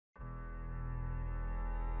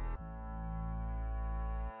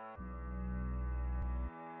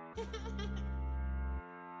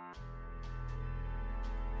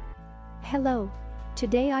Hello.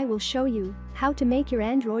 Today I will show you how to make your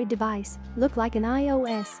Android device look like an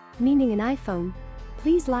iOS, meaning an iPhone.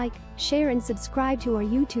 Please like, share and subscribe to our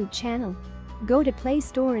YouTube channel. Go to Play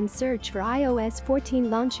Store and search for iOS 14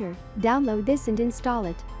 Launcher, download this and install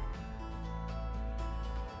it.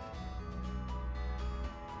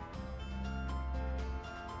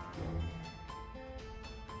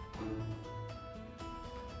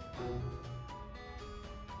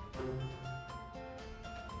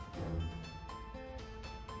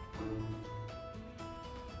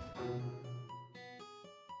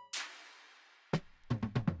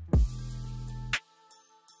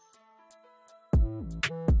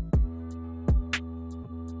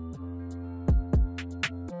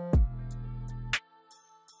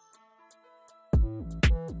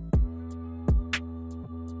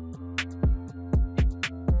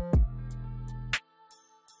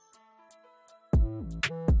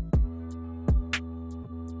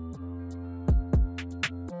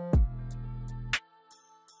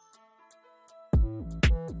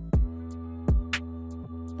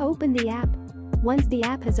 Open the app. Once the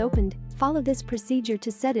app has opened, follow this procedure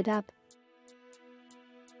to set it up.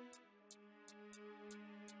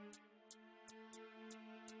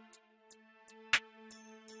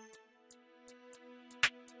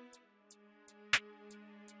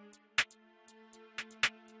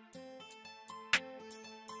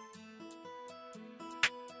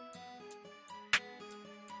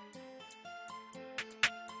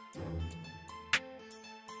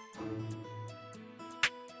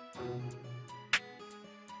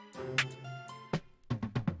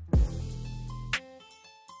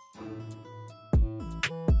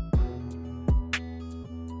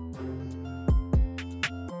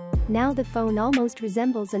 Now the phone almost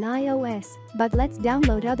resembles an iOS, but let's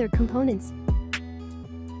download other components.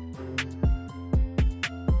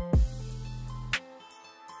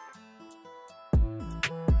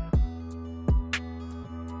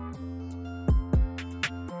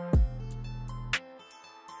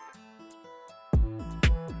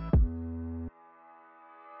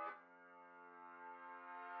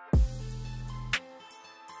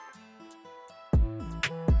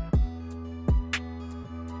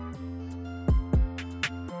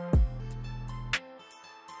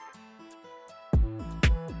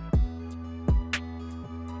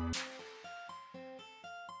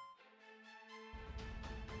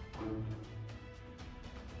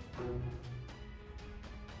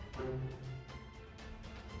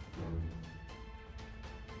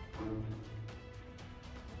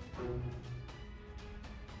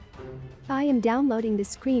 I am downloading the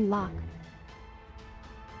screen lock.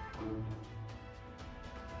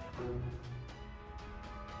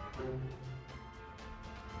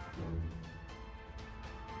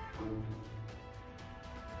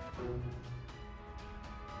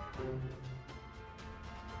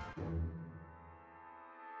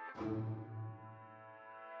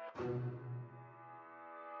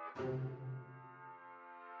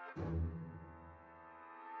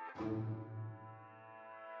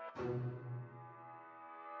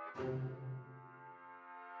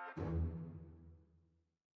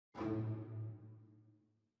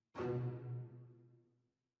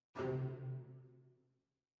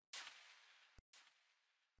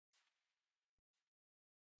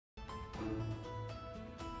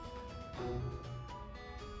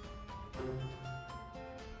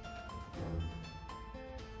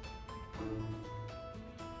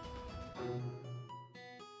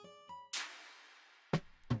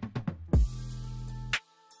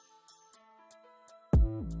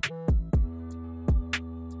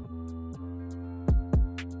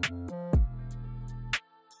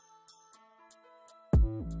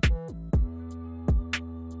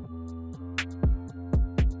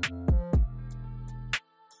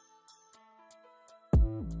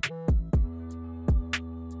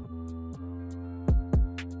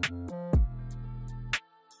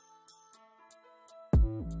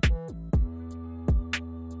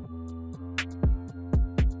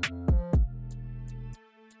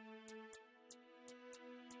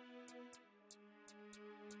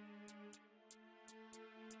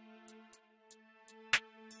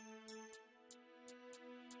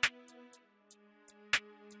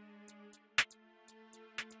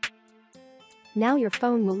 Now your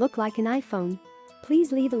phone will look like an iPhone.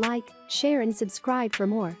 Please leave a like, share and subscribe for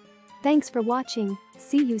more. Thanks for watching.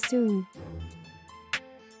 See you soon.